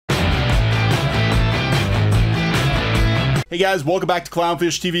Hey guys, welcome back to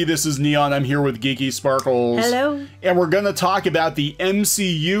Clownfish TV. This is Kneon. I'm here with Geeky Sparkles. Hello. And we're going to talk about the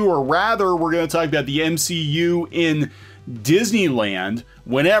MCU, or rather, we're going to talk about the MCU in Disneyland.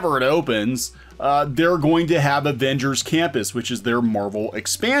 Whenever it opens, they're going to have Avengers Campus, which is their Marvel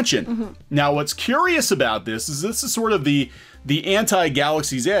expansion. Now, what's curious about this is sort of the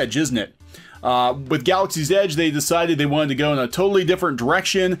anti-Galaxy's Edge, isn't it? With Galaxy's Edge, they decided they wanted to go in a totally different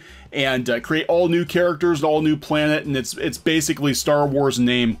direction and create all new characters, an all new planet, and it's basically Star Wars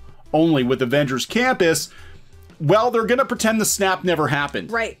name only. With Avengers Campus, well, they're going to pretend the snap never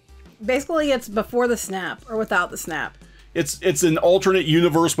happened. Right. Basically, it's before the snap or without the snap. It's an alternate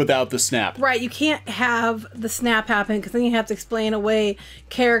universe without the snap. Right. You can't have the snap happen because then you have to explain away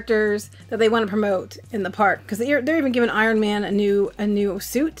characters that they want to promote in the park. Because they're even giving Iron Man a new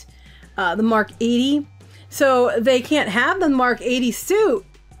suit. The Mark 80. So they can't have the Mark 80 suit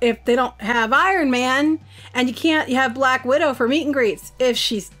if they don't have Iron Man, and you have Black Widow for meet and greets if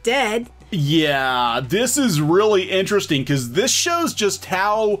she's dead. Yeah, this is really interesting because this shows just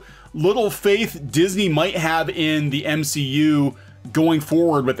how little faith Disney might have in the MCU going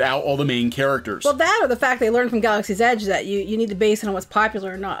forward without all the main characters. Well, that or the fact they learned from Galaxy's Edge that you need to base it on what's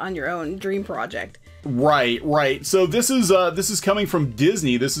popular and not on your own dream project. Right. So this is coming from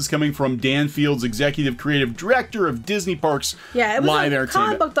Disney. This is coming from Dan Fields, Executive Creative Director of Disney Parks. Yeah, it was Live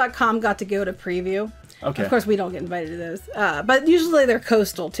Entertainment. comicbook.com got to go to preview. Okay. Of course, we don't get invited to those. But usually they're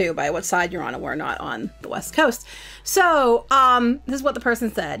coastal, too, by what side you're on, and we're not on the West Coast. So, this is what the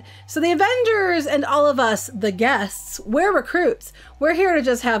person said. So the Avengers and all of us, the guests, we're recruits. We're here to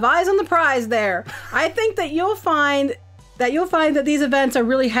just have eyes on the prize there. I think that you'll find that these events are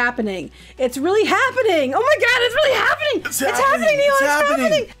really happening. It's really happening. Oh my God, it's really happening. It's happening, Neil. It's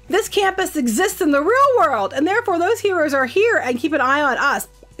happening. This campus exists in the real world, and therefore those heroes are here and keep an eye on us.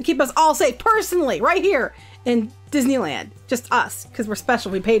 Keep us all safe personally, right here in Disneyland. Just us, because we're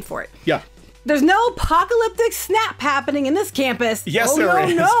special. We paid for it. Yeah. There's no apocalyptic snap happening in this campus. Yes, there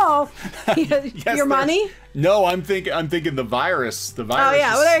is. No. Yes, Your money? No, I'm thinking the virus. The virus. Oh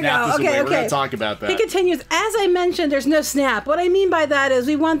yeah, well there you go. Okay. We're gonna talk about that. He continues. As I mentioned, there's no snap. What I mean by that is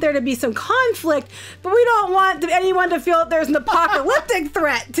we want there to be some conflict, but we don't want anyone to feel that there's an apocalyptic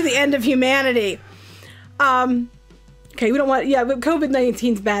threat to the end of humanity. Okay, we don't want, but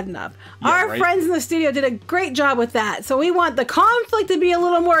COVID-19 is bad enough. Yeah, Our friends in the studio did a great job with that. So we want the conflict to be a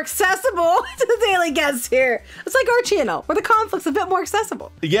little more accessible to the daily guests here. It's like our channel, where the conflict's a bit more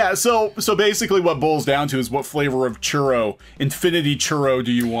accessible. Yeah, so basically what boils down to is what flavor of churro, infinity churro,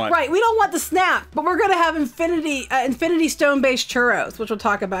 do you want? Right, we don't want the snap, but we're going to have infinity stone-based churros, which we'll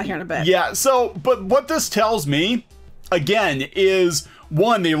talk about here in a bit. Yeah, but what this tells me, again, is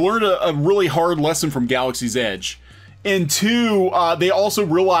one, they learned a really hard lesson from Galaxy's Edge. And two, they also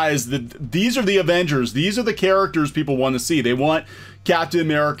realized that these are the Avengers. These are the characters people want to see. They want Captain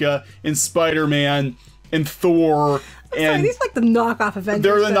America and Spider-Man and Thor. Sorry, these are like the knockoff Avengers.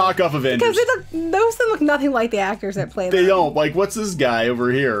 They're the knockoff Avengers. Because those look nothing like the actors that play them. They don't. Like, what's this guy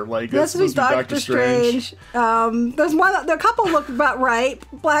over here? Like, this is Doctor Strange. There's a couple look about right.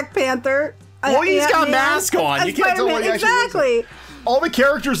 Black Panther. Well, he's got a mask on. You can't tell what he actually looks like. All the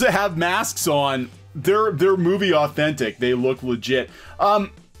characters that have masks on, they're movie authentic. They look legit. I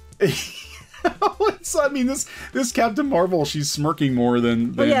mean, this Captain Marvel, she's smirking more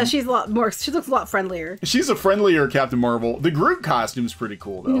than well, yeah, she's a lot more. She looks a lot friendlier. She's a friendlier Captain Marvel. The Groot costume's pretty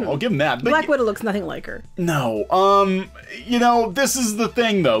cool, though. I'll give him that. But Black Widow looks nothing like her. No. You know, this is the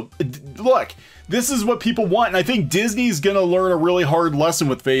thing, though. Look, this is what people want, and I think Disney's gonna learn a really hard lesson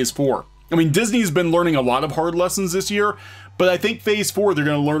with Phase 4. I mean, Disney's been learning a lot of hard lessons this year, but I think Phase 4, they're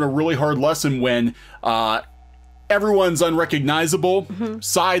going to learn a really hard lesson when everyone's unrecognizable,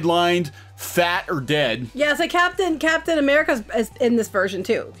 sidelined, fat, or dead. Yeah, so Captain America's in this version,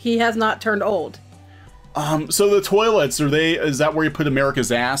 too. He has not turned old. So the toilets, is that where you put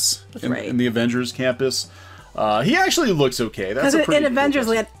America's ass right. in the Avengers campus? He actually looks okay. That's because in Avengers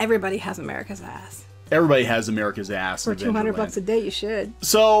Land, everybody has America's ass. Everybody has America's ass. For $200 a day, you should.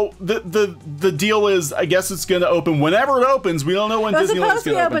 So the deal is, I guess it's going to open whenever it opens. We don't know when Disneyland's going to open. It's supposed to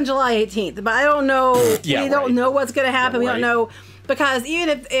be open July 18th, but I don't know. Yeah, we don't know what's going to happen. Yeah, we don't know. Because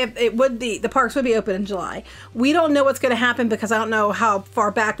even if it would be, the parks would be open in July. We don't know what's going to happen because I don't know how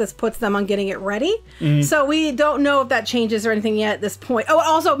far back this puts them on getting it ready. So we don't know if that changes or anything yet at this point. Oh,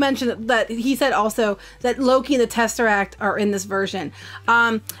 also mentioned that he said also that Loki and the Tesseract are in this version.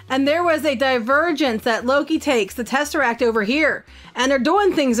 And there was a divergence that Loki takes the Tesseract over here. And they're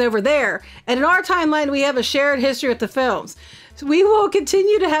doing things over there. And in our timeline, we have a shared history with the films. we will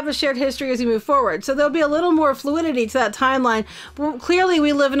continue to have a shared history as we move forward. So there'll be a little more fluidity to that timeline. Well, clearly,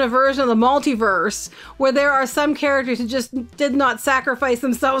 we live in a version of the multiverse where there are some characters who just did not sacrifice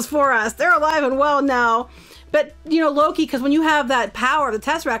themselves for us. They're alive and well now. But, you know, Loki, because when you have that power, the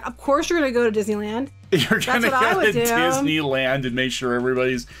Tesseract, of course you're going to go to Disneyland. You're going to go to Disneyland and make sure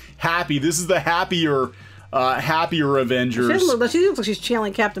everybody's happy. This is the happier Avengers. She looks like she's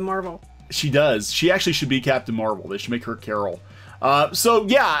channeling Captain Marvel. She does. She actually should be Captain Marvel. They should make her Carol. So,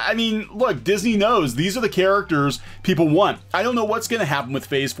 yeah, I mean, look, Disney knows these are the characters people want. I don't know what's going to happen with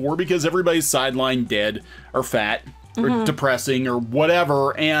Phase 4 because everybody's sidelined dead or fat or depressing or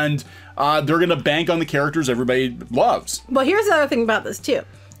whatever, and they're going to bank on the characters everybody loves. Well, here's the other thing about this, too.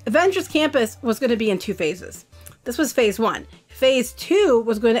 Avengers Campus was going to be in 2 phases. This was Phase 1. Phase 2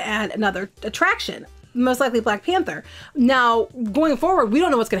 was going to add another attraction, most likely Black Panther. Now, going forward, we don't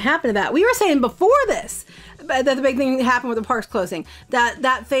know what's going to happen to that. We were saying before this that the big thing happened with the parks closing,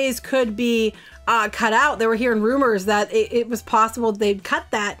 that phase could be cut out. They were hearing rumors that it was possible they'd cut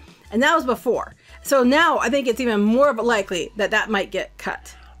that, and that was before. So now I think it's even more likely that that might get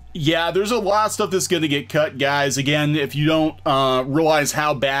cut. Yeah, there's a lot of stuff that's going to get cut, guys. Again, if you don't realize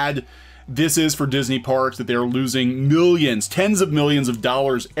how bad this is for Disney parks, that they're losing millions, tens of millions of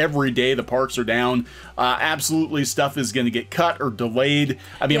dollars every day the parks are down. Absolutely, stuff is going to get cut or delayed.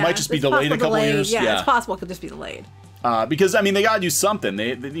 I mean, it might just be delayed a couple years. Yeah, it's possible it could just be delayed. Because I mean, they got to do something.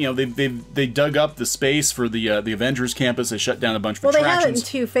 They dug up the space for the Avengers campus. They shut down a bunch of attractions. Well, they have it in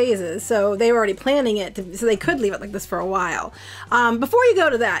 2 phases, so they were already planning it, so they could leave it like this for a while. Before you go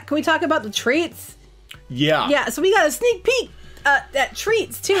to that, can we talk about the treats? Yeah. Yeah. So we got a sneak peek at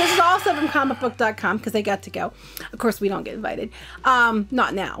treats too. This is also from comicbook.com because they got to go. Of course, we don't get invited.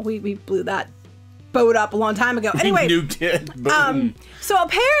 Not now. We blew that boat up a long time ago. Anyway, nuked it. Boom. So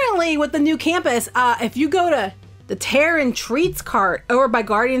apparently, with the new campus, if you go to the Terran Treats cart over by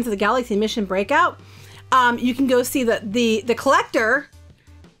Guardians of the Galaxy Mission Breakout, you can go see the collector.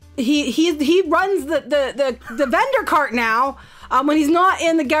 He runs the vendor cart now. When he's not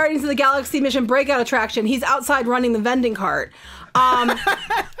in the Guardians of the Galaxy Mission Breakout attraction, he's outside running the vending cart.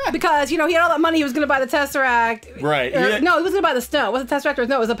 Because, you know, he had all that money, he was going to buy the Tesseract. Right. No, he was going to buy the stone. Was it Tesseract or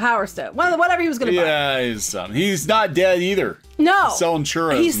no, it was a Power Stone. Whatever he was going to buy. Yeah, he's not dead either. No. He's selling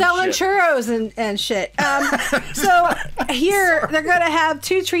churros. He's selling churros and shit. So here, they're going to have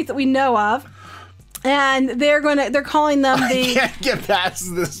 2 treats that we know of. And they're calling them the... I can't get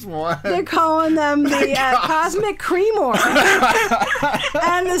past this one. They're calling them the Cosmic Cream Orb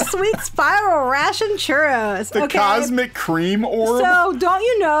and the Sweet Spiral Ration Churros. The Cosmic Cream Orb? So, don't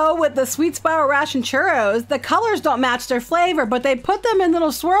you know, with the Sweet Spiral Ration Churros, the colors don't match their flavor, but they put them in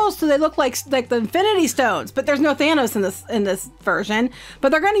little swirls so they look like the Infinity Stones. But there's no Thanos in this version. But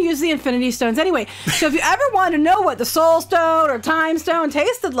they're going to use the Infinity Stones anyway. So if you ever want to know what the Soul Stone or Time Stone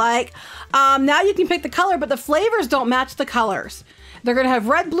tasted like, now you can pick the color, but the flavors don't match the colors. They're going to have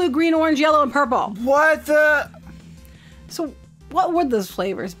red, blue, green, orange, yellow, and purple. What the? So what would those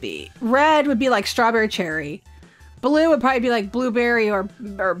flavors be? Red would be like strawberry cherry. Blue would probably be like blueberry or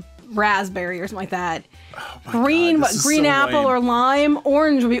raspberry or something like that. Oh Green, God, green so apple lame. or lime.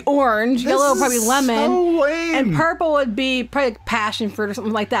 Orange would be orange. Yellow would probably be lemon. So lame. And purple would be probably like passion fruit or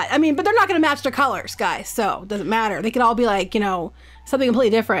something like that. I mean, but they're not going to match their colors, guys. So it doesn't matter. They could all be like, you know, something completely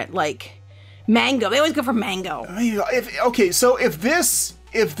different, like mango. They always go for mango. I mean, so if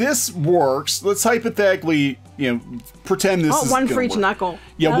this works, let's hypothetically, you know, pretend this is one for each work. knuckle.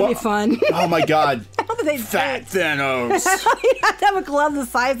 Yeah, that'd be fun. Oh my God. They Fat Thanos. You have to have a glove the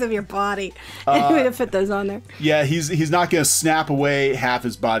size of your body anyway to fit those on there. Yeah, he's not going to snap away half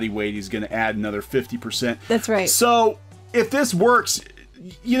his body weight. He's going to add another 50%. That's right. So if this works,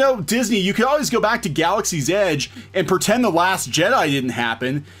 you know, Disney, you could always go back to Galaxy's Edge and pretend the Last Jedi didn't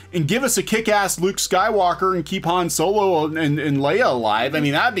happen and give us a kick-ass Luke Skywalker and keep Han Solo and Leia alive. I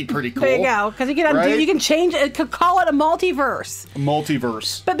mean, that'd be pretty cool. There you go. Because you can change it, could call it a multiverse. A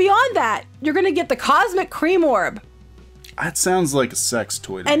multiverse. But beyond that, you're going to get the Cosmic Cream Orb. That sounds like a sex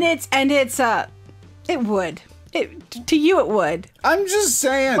toy to And me. it would. To you, it would. I'm just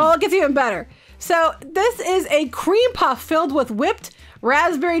saying. Well, it gets even better. So this is a cream puff filled with whipped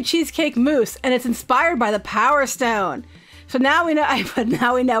raspberry cheesecake mousse, and it's inspired by the Power Stone. So now we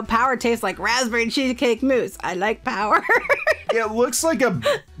know power tastes like raspberry cheesecake mousse. I like power. It looks like a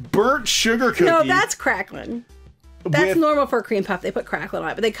burnt sugar cookie. No, that's crackling. That's normal for a cream puff. They put crackling on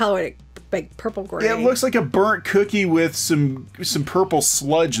it, but they color it like purple gray. It looks like a burnt cookie with some purple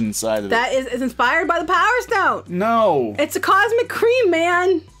sludge inside of it. That is inspired by the Power Stone. No. It's a cosmic cream,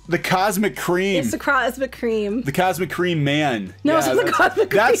 man. The Cosmic Cream. It's the Cosmic Cream. The Cosmic Cream Man. No, it's the Cosmic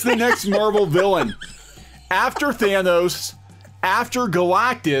Cream. That's the next Marvel villain. After Thanos, after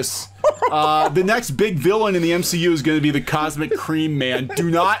Galactus, the next big villain in the MCU is going to be the Cosmic Cream Man. Do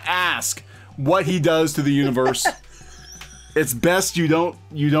not ask what he does to the universe. It's best you don't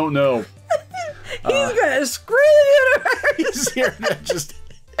know. He's gonna screw the universe. He's here to just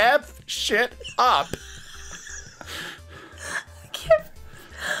F shit up.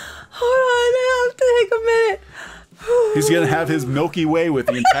 Hold on, I have to take a minute. He's gonna have his Milky Way with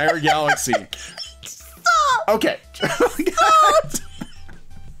the entire galaxy. Stop! Okay. Stop!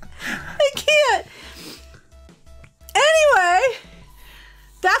 I can't. Anyway,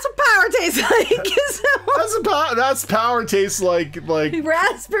 that's what power tastes like. That's power tastes like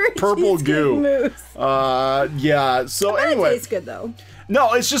raspberry purple goo. Mousse. Yeah. So anyway, it tastes good though.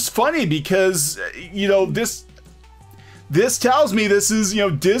 No, it's just funny because this tells me this is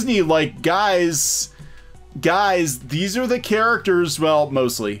Disney, like, guys, these are the characters, well,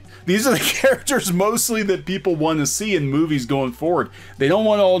 mostly. These are the characters mostly that people want to see in movies going forward. They don't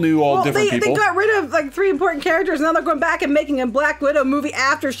want all different people. They got rid of like 3 important characters, and now they're going back and making a Black Widow movie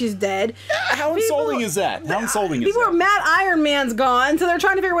after she's dead. How insulting is that? How insulting is that? People are mad Iron Man's gone, so they're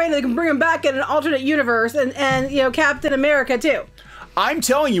trying to figure a way they can bring him back in an alternate universe, and Captain America too. I'm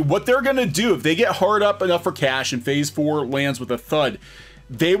telling you, what they're going to do, if they get hard up enough for cash and Phase 4 lands with a thud,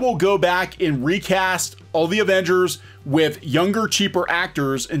 they will go back and recast all the Avengers with younger, cheaper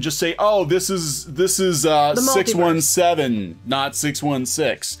actors and just say, oh, this is 617, not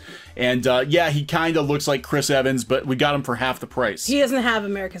 616. And yeah, he kind of looks like Chris Evans, but we got him for half the price. He doesn't have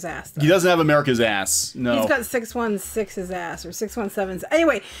America's ass, though. He doesn't have America's ass, no. He's got 616's ass, or 617's.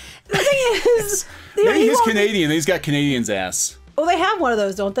 Anyway, the thing is... maybe he's Canadian, he's got Canadian's ass. Oh, they have one of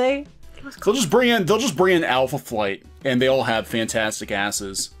those, don't they? They'll just bring in Alpha Flight, and they all have fantastic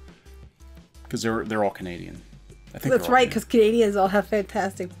asses because they're all Canadian. I think that's right, because Canadians all have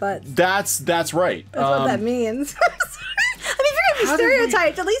fantastic butts. That's right. That's what that means. I mean, if you're gonna be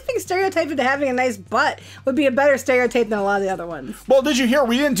stereotyped, at least being stereotyped into having a nice butt would be a better stereotype than a lot of the other ones. Well, did you hear?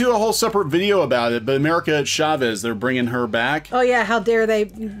 We didn't do a whole separate video about it, but America Chavez, they're bringing her back. Oh yeah, how dare they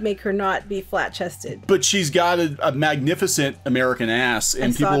make her not be flat-chested? But she's got a magnificent American ass,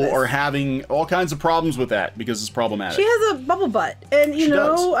 and people are having all kinds of problems with that because it's problematic. She has a bubble butt, and you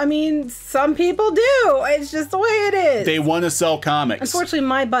know, I mean, some people do. It's just the way it is. They want to sell comics. Unfortunately,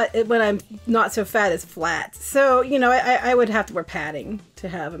 my butt, when I'm not so fat, is flat. So you know, I would have to wear padding to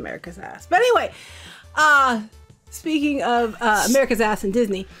have America's ass. But anyway, speaking of America's ass and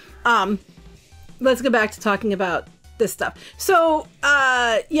Disney, let's go back to talking about this stuff. So,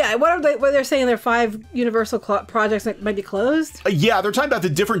 yeah, what they're saying? There are 5 Universal projects that might be closed? Yeah, they're talking about the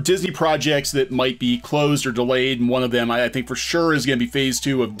different Disney projects that might be closed or delayed, and one of them, I think for sure, is going to be Phase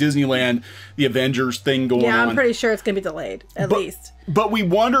 2 of Disneyland, the Avengers thing going on. Yeah, I'm pretty sure it's going to be delayed, at least. But we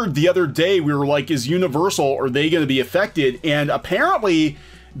wondered the other day, we were like, is Universal, are they going to be affected? And apparently,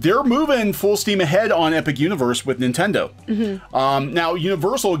 they're moving full steam ahead on Epic Universe with Nintendo. Mm-hmm. Now,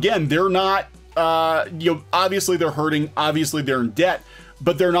 Universal, again, they're not... obviously they're hurting, obviously they're in debt,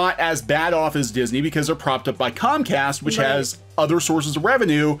 but they're not as bad off as Disney because they're propped up by Comcast, which has other sources of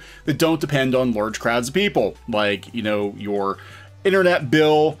revenue that don't depend on large crowds of people, like, your internet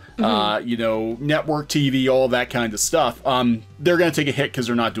bill, network TV, all that kind of stuff. They're going to take a hit because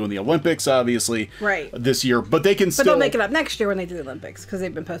they're not doing the Olympics, obviously, this year, but they can still... But they'll make it up next year when they do the Olympics, because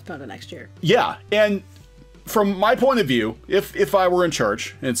they've been postponed to next year. Yeah, and from my point of view, if I were in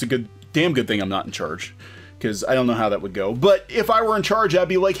charge, and it's a damn good thing I'm not in charge, because I don't know how that would go. But if I were in charge, I'd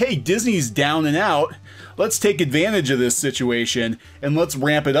be like, hey, Disney's down and out. Let's take advantage of this situation, and let's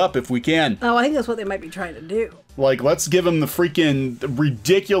ramp it up if we can. Oh, I think that's what they might be trying to do. Like, let's give them the freaking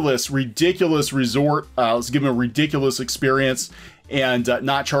ridiculous resort. Let's give them a ridiculous experience, and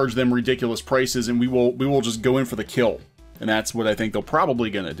not charge them ridiculous prices, and we will just go in for the kill. And that's what I think they're probably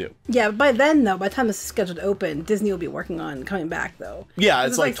going to do. Yeah, but by then, though, by the time this is scheduled to open, Disney will be working on coming back, though. Yeah,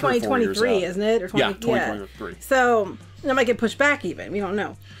 it's like 2023, isn't it? Or 2023. So, it might get pushed back even. We don't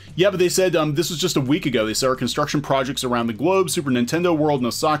know. Yeah, but they said, this was just a week ago, they said our construction projects around the globe, Super Nintendo World in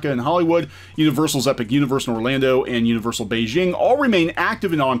Osaka and Hollywood, Universal's Epic Universe in Orlando, and Universal Beijing all remain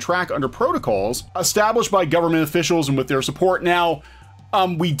active and on track under protocols established by government officials and with their support. Now,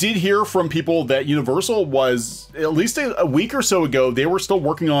 we did hear from people that Universal was, at least a week or so ago, they were still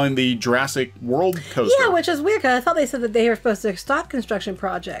working on the Jurassic World coaster. Yeah, which is weird, because I thought they said that they were supposed to stop construction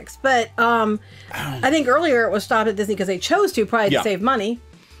projects. But I think earlier it was stopped at Disney because they chose to, probably to save money.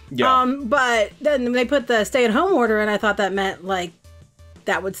 Yeah. But then they put the stay-at-home order, and I thought that meant, like,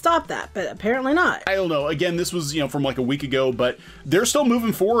 that would stop that, but apparently not. I don't know. Again, this was, from like a week ago, but they're still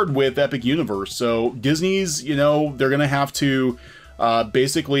moving forward with Epic Universe. So Disney's, they're going to have to...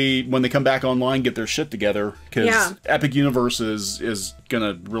 basically, when they come back online, get their shit together, because Yeah. Epic Universe is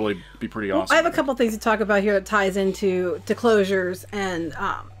gonna really be pretty awesome. I have a couple things to talk about here that ties into closures and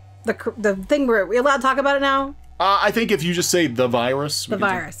the thing where we allowed to talk about it now. I think if you just say the virus. The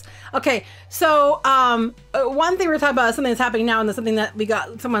virus. Okay, so one thing we're talking about is something that's happening now, and that's something that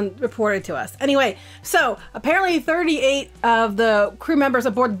someone reported to us. Anyway, so apparently 38 of the crew members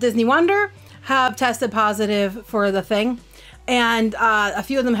aboard the Disney Wonder have tested positive for the thing. And a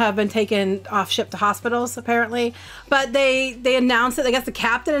few of them have been taken off ship to hospitals, apparently. But they announced it. I guess the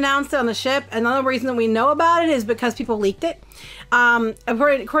captain announced it on the ship. And the only reason that we know about it is because people leaked it.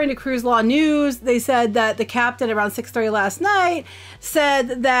 According to Cruise Law News, they said that the captain around 6:30 last night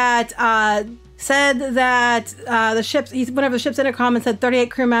said that the ship's, he went over the ship's intercom and said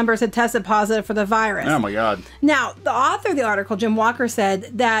 38 crew members had tested positive for the virus. Oh my God. Now, the author of the article, Jim Walker,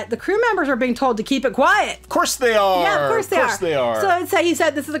 said that the crew members are being told to keep it quiet. Of course they are. Yeah, of course they are. So he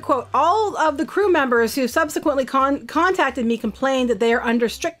said, this is a quote, all of the crew members who subsequently contacted me complained that they are under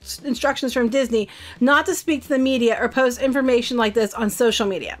strict instructions from Disney not to speak to the media or post information like this on social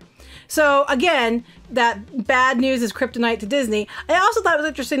media. So again, that bad news is kryptonite to Disney. I also thought it was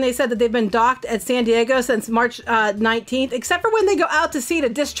interesting they said that they've been docked at San Diego since March 19th, except for when they go out to sea to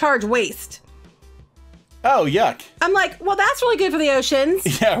discharge waste. Oh, yuck. I'm like, well, that's really good for the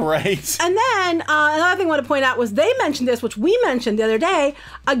oceans. Yeah, right. And then another thing I want to point out was they mentioned this, which we mentioned the other day,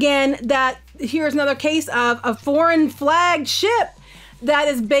 again, that here's another case of a foreign flagged ship that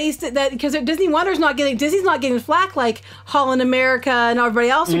is based because Disney's not getting flack like Holland America and everybody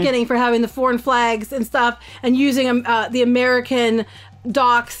else are getting for having the foreign flags and stuff and using the American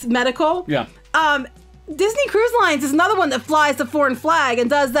docks medical. Yeah. Disney Cruise Lines is another one that flies the foreign flag and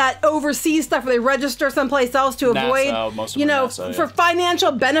does that overseas stuff where they register someplace else to avoid, NASA, for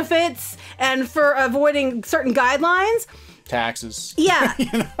financial benefits and for avoiding certain guidelines. Taxes. Yeah.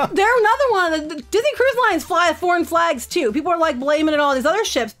 They're another one. The Disney Cruise Lines fly foreign flags too. People are like blaming it on all these other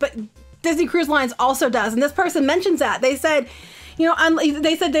ships, but Disney Cruise Lines also does. And this person mentions that. They said,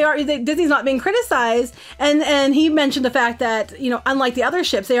 they said Disney's not being criticized. And he mentioned the fact that, unlike the other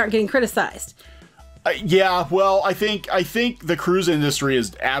ships, they aren't getting criticized. Yeah, well, I think the cruise industry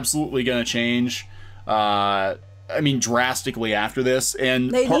is absolutely going to change. Drastically after this,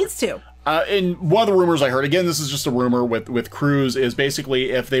 and it needs to. And one of the rumors I heard, again, this is just a rumor with Cruise, is basically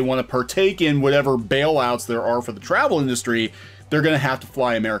if they want to partake in whatever bailouts there are for the travel industry, they're going to have to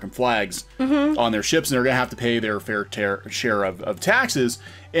fly American flags on their ships, and they're going to have to pay their fair share of taxes.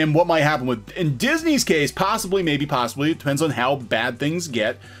 And what might happen in Disney's case, possibly, it depends on how bad things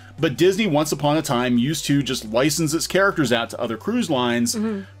get. But Disney, once upon a time, used to just license its characters out to other cruise lines.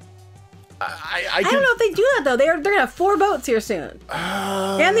 I don't know if they do that, though. They're going to have 4 boats here soon.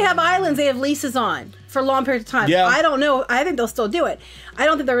 And they have islands they have leases on for long periods of time. Yeah. I don't know. I think they'll still do it. I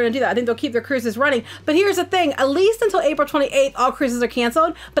don't think they're going to do that. I think they'll keep their cruises running. But here's the thing. At least until April 28th, all cruises are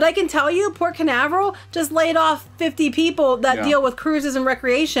canceled. But I can tell you, Port Canaveral just laid off 50 people that deal with cruises and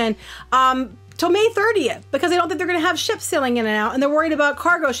recreation till May 30th. Because they don't think they're going to have ships sailing in and out. And they're worried about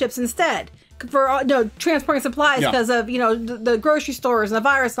cargo ships instead for transporting supplies because of, the grocery stores and the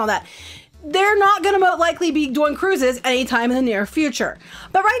virus and all that. They're not going to most likely be doing cruises anytime in the near future.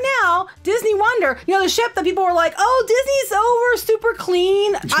 But right now, Disney Wonder, the ship that people were like, oh, Disney's over, super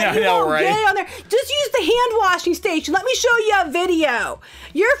clean. Yeah, I know, right? Get it on there. Just use the hand washing station. Let me show you a video.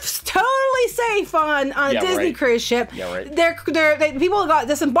 You're totally safe on a Disney cruise ship. Yeah, right. People got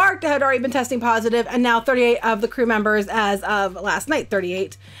disembarked that had already been testing positive, and now 38 of the crew members, as of last night,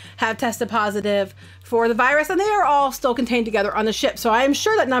 38, have tested positive for the virus, and they are all still contained together on the ship. So I am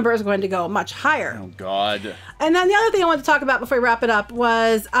sure that number is going to go much higher. Oh, God. And then the other thing I wanted to talk about before we wrap it up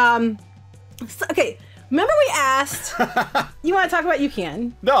was, okay, remember we asked, you want to talk about, you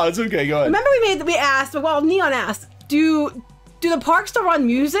can. No, it's okay, go ahead. Remember we asked, Kneon asked, do the parks still run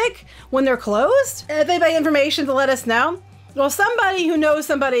music when they're closed? And if they have information to let us know? Well, somebody who knows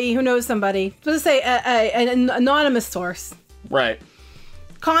somebody who knows somebody, let's say an anonymous source. Right.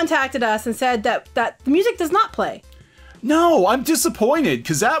 Contacted us and said that the music does not play. No, I'm disappointed,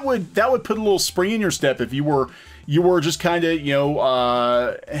 because that would put a little spring in your step if you were just kind of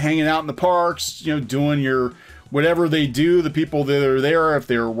hanging out in the parks, doing your whatever they do. The people that are there, if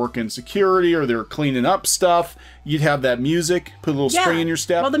they're working security or they're cleaning up stuff, you'd have that music, put a little spring in your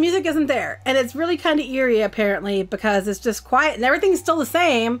step. Well, the music isn't there, and it's really kind of eerie apparently because it's just quiet and everything's still the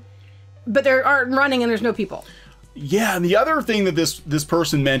same, but they aren't running and there's no people. Yeah, and the other thing that this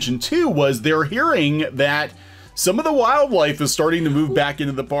person mentioned too was they're hearing that some of the wildlife is starting to move back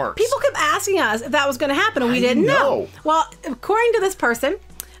into the parks. People kept asking us if that was going to happen, and we didn't know. Well, according to this person,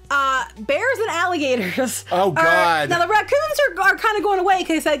 bears and alligators. Oh God! Now the raccoons are kind of going away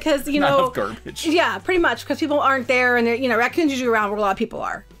because you know garbage. Yeah, pretty much because people aren't there, and you know raccoons usually around where a lot of people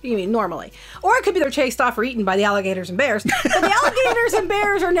are. You mean normally, or it could be they're chased off or eaten by the alligators and bears. But the alligators and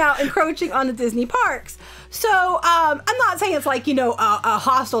bears are now encroaching on the Disney parks. So I'm not saying it's like, you know, a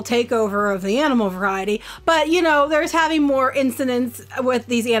hostile takeover of the animal variety, but, you know, there's having more incidents with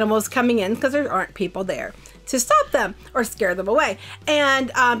these animals coming in because there aren't people there to stop them or scare them away.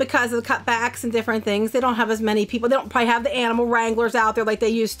 And because of the cutbacks and different things, they don't have as many people. They don't probably have the animal wranglers out there like they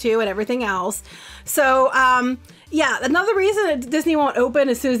used to and everything else. So, yeah, another reason that Disney won't open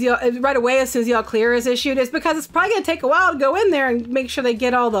as soon as right away as soon as the all clear is issued is because it's probably going to take a while to go in there and make sure they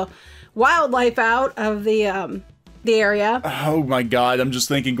get all the wildlife out of the area. Oh my God! I'm just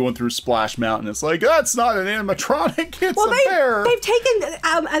thinking going through Splash Mountain. It's like that's not an animatronic. It's a bear. They've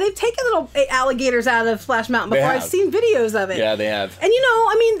taken little alligators out of Splash Mountain before. I've seen videos of it. Yeah, they have. And you know,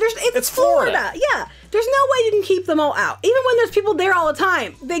 I mean, it's Florida. Yeah, there's no way you can keep them all out. Even when there's people there all the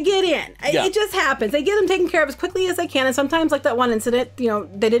time, they get in. Yeah. It just happens. They get them taken care of as quickly as they can. And sometimes, like that one incident, you know,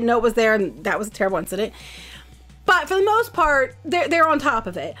 they didn't know it was there, and that was a terrible incident. But for the most part, they're on top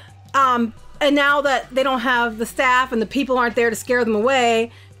of it. And now that they don't have the staff and the people aren't there to scare them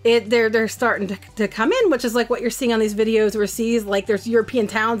away, they're starting to come in, which is like what you're seeing on these videos overseas. Like there's European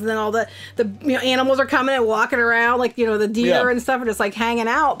towns, and then all the you know, animals are coming and walking around, like, you know, the deer and stuff are just like hanging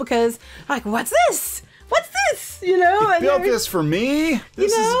out because like, what's this? What's this? You know, you built this for me.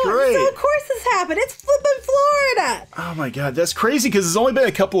 This is great. So of course this happened. It's flipping Florida. Oh my God, that's crazy because it's only been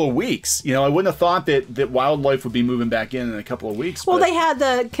a couple of weeks. You know, I wouldn't have thought that wildlife would be moving back in a couple of weeks. Well, they had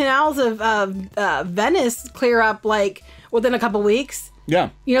the canals of Venice clear up like within a couple of weeks.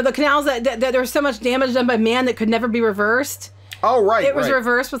 Yeah. You know, the canals that there was so much damage done by man that could never be reversed. Oh right, it was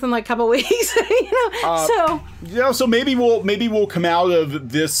reversed within like a couple of weeks. So maybe we'll come out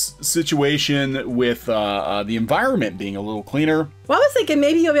of this situation with the environment being a little cleaner. Well, I was thinking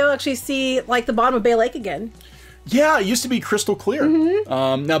maybe you'll be able to actually see like the bottom of Bay Lake again. Yeah, it used to be crystal clear.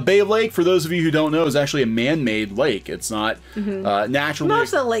 Now Bay Lake, for those of you who don't know, is actually a man-made lake. It's not naturally.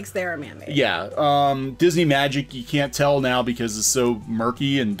 Most of the lakes there are man-made. Yeah, Disney magic, you can't tell now because it's so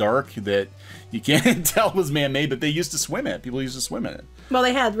murky and dark that you can't tell it was man-made, but they used to swim in it. People used to swim in it. Well,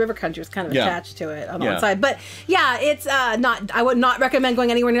 they had river countries kind of attached to it on the one side. But yeah, it's not. I would not recommend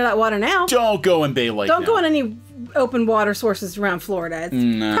going anywhere near that water now. Don't go in Bay Lake. Don't go in any open water sources around Florida.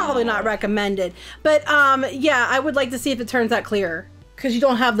 It's probably not recommended. But yeah, I would like to see if it turns out clearer. Because you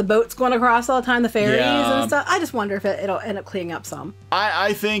don't have the boats going across all the time, the ferries and stuff. I just wonder if it'll end up cleaning up some.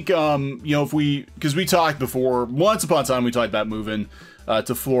 I think, you know, because we talked before, once upon a time we talked about moving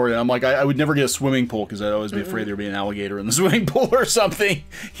to Florida. I'm like, I would never get a swimming pool because I'd always be afraid there'd be an alligator in the swimming pool or something.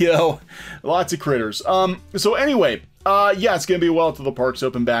 You know, lots of critters. So anyway, yeah, it's going to be a while till the parks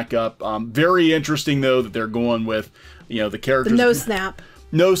open back up. Very interesting, though, that they're going with, you know, the characters. The no snap.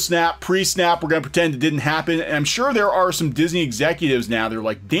 No snap, pre-snap, we're going to pretend it didn't happen. And I'm sure there are some Disney executives now, they're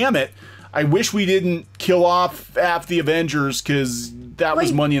like, damn it, I wish we didn't kill off half the Avengers because that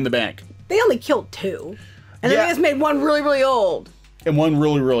was money in the bank. They only killed 2. And then they just made one really, really old. And one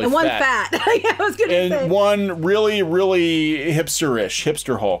really, really and fat. And one fat. Yeah, I was going to say. And one really, really hipster-ish.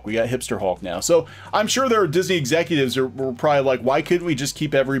 Hipster Hulk. We got Hipster Hulk now. So I'm sure there are Disney executives who were probably like, why couldn't we just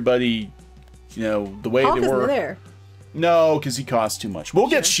keep everybody, you know, the way Hulk they were? Isn't there. No, because he costs too much. We'll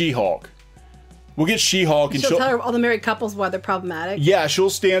get She-Hulk. We'll get She-Hulk. And she'll tell all the married couples why they're problematic. Yeah, she'll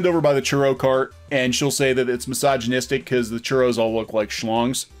stand over by the churro cart, and she'll say that it's misogynistic because the churros all look like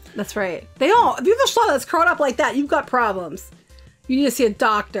schlongs. That's right. They all, if you have a schlong that's curled up like that, you've got problems. You need to see a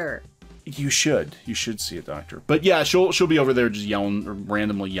doctor. You should. You should see a doctor. But yeah, she'll be over there just yelling, or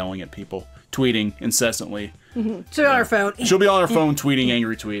randomly yelling at people, tweeting incessantly. She'll be on her phone. She'll be on her phone tweeting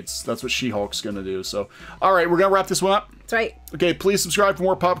angry tweets. That's what She-Hulk's going to do. So, all right, we're going to wrap this one up. That's right. Okay, please subscribe for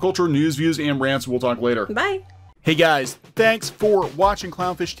more pop culture, news, views, and rants. We'll talk later. Bye. Hey guys, thanks for watching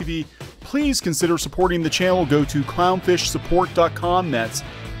Clownfish TV. Please consider supporting the channel. Go to clownfishsupport.com. That's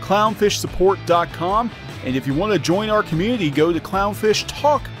clownfishsupport.com. And if you want to join our community, go to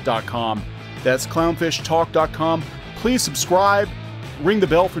clownfishtalk.com. That's clownfishtalk.com. Please subscribe. Ring the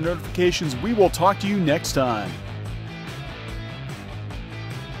bell for notifications. We will talk to you next time.